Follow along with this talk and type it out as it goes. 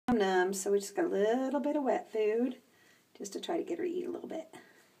num. So we just got a little bit of wet food just to try to get her to eat a little bit.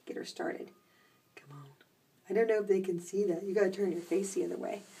 Get her started. Come on. I don't know if they can see that. You got to turn your face the other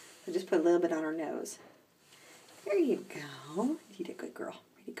way. So just put a little bit on her nose. There you go. You did good, girl.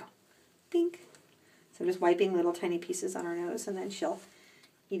 Ready to go. Pink. So I'm just wiping little tiny pieces on her nose, and then she'll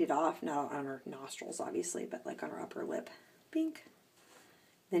eat it off. Not on her nostrils, obviously, but like on her upper lip. Pink.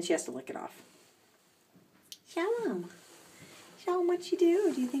 Then she has to lick it off. Show them. Show them what you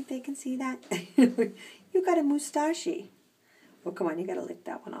do. Do you think they can see that? You got a moustache. Oh, come on. You got to lick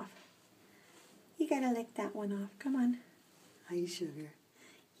that one off. You got to lick that one off. Come on. Hi, sugar.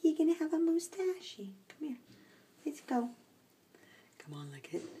 You're going to have a moustache. Come here. Let's go. Come on, lick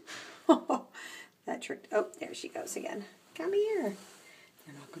it. That tricked. Oh, there she goes again. Come here.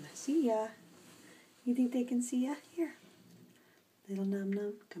 They're not going to see ya. You think they can see ya? Here. Little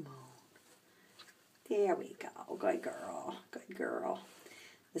num-num. Come on. There we go. Good girl. Good girl.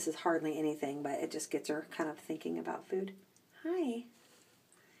 This is hardly anything, but it just gets her kind of thinking about food. Hi.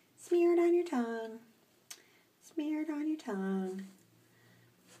 Smear it on your tongue. Smear it on your tongue.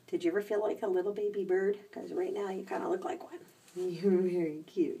 Did you ever feel like a little baby bird? Because right now you kind of look like one. You're very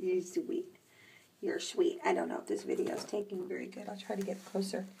cute. You're sweet. You're sweet. I don't know if this video is taking very good. I'll try to get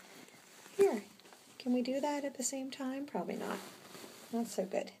closer. Here. Can we do that at the same time? Probably not. Not so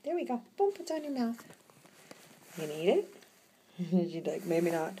good. There we go. Boom. It's on your mouth. You can eat it? She'd like,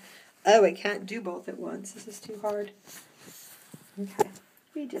 maybe not. Oh, I can't do both at once. This is too hard. Okay.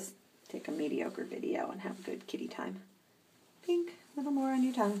 We just take a mediocre video and have a good kitty time. Pink. A little more on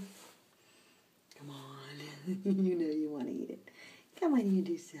your tongue. Come on. You know you want to eat it. Come on, you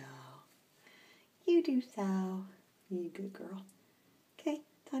do so. You do so. You good girl. Okay.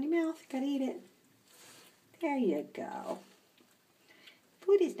 It's on your mouth. Gotta eat it. There you go.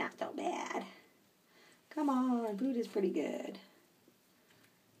 Food is not so bad. Come on, food is pretty good.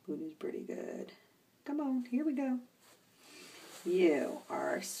 Food is pretty good. Come on, here we go. You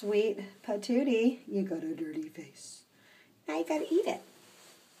are a sweet patootie. You got a dirty face. Now you gotta eat it.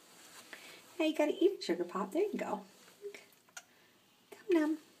 Now you gotta eat it, Sugar Pop. There you go. Come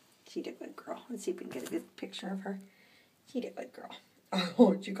num. She did a good girl. Let's see if we can get a good picture of her. She did a good girl.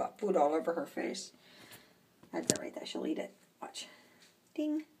 Oh, you got food all over her face. That's all right, though. She'll eat it. Watch.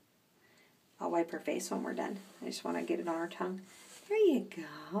 Ding. I'll wipe her face when we're done. I just want to get it on her tongue. There you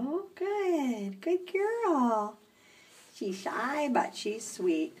go. Good. Good girl. She's shy, but she's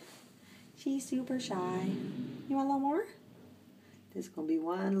sweet. She's super shy. You want a little more? This is going to be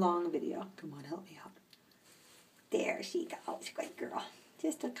one long video. Come on, help me out. There she goes. Good girl.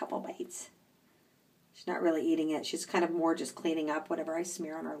 Just a couple bites. She's not really eating it. She's kind of more just cleaning up whatever I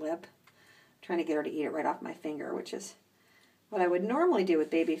smear on her lip. I'm trying to get her to eat it right off my finger, which is what I would normally do with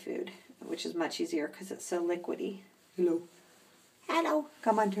baby food, which is much easier because it's so liquidy. Hello. Hello.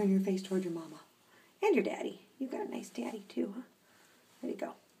 Come on, turn your face toward your mama. And your daddy. You got a nice daddy too, huh? There you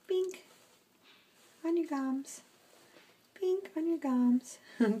go. Pink. On your gums. Pink on your gums.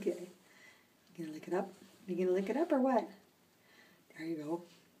 Okay. You gonna lick it up? You gonna lick it up or what? There you go.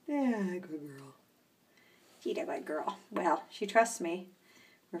 Yeah, good girl. She's a good girl. Well, she trusts me.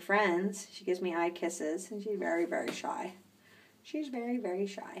 We're friends. She gives me eye kisses, and she's very, very shy. She's very, very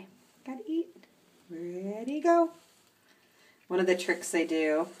shy. Gotta eat. Ready, go. One of the tricks they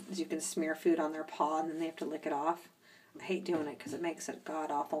do is you can smear food on their paw, and then they have to lick it off. I hate doing it because it makes a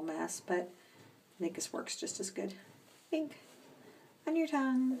god-awful mess, but I think this works just as good. Pink. On your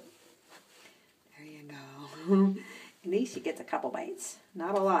tongue. There you go. At least she gets a couple bites.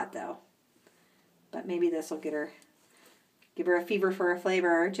 Not a lot, though. But maybe this will get her, give her a fever for a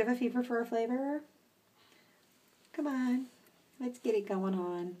flavor. Do you have a fever for a flavor? Come on. Let's get it going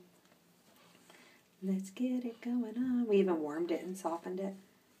on. Let's get it going on. We even warmed it and softened it.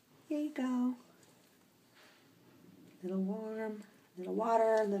 Here you go. Little warm, little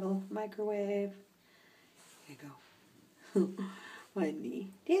water, little microwave. Here you go.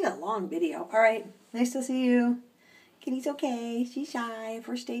 Funny. Did a long video. All right. Nice to see you. Kitty's okay. She's shy.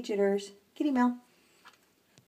 First day jitters. Kitty Mel.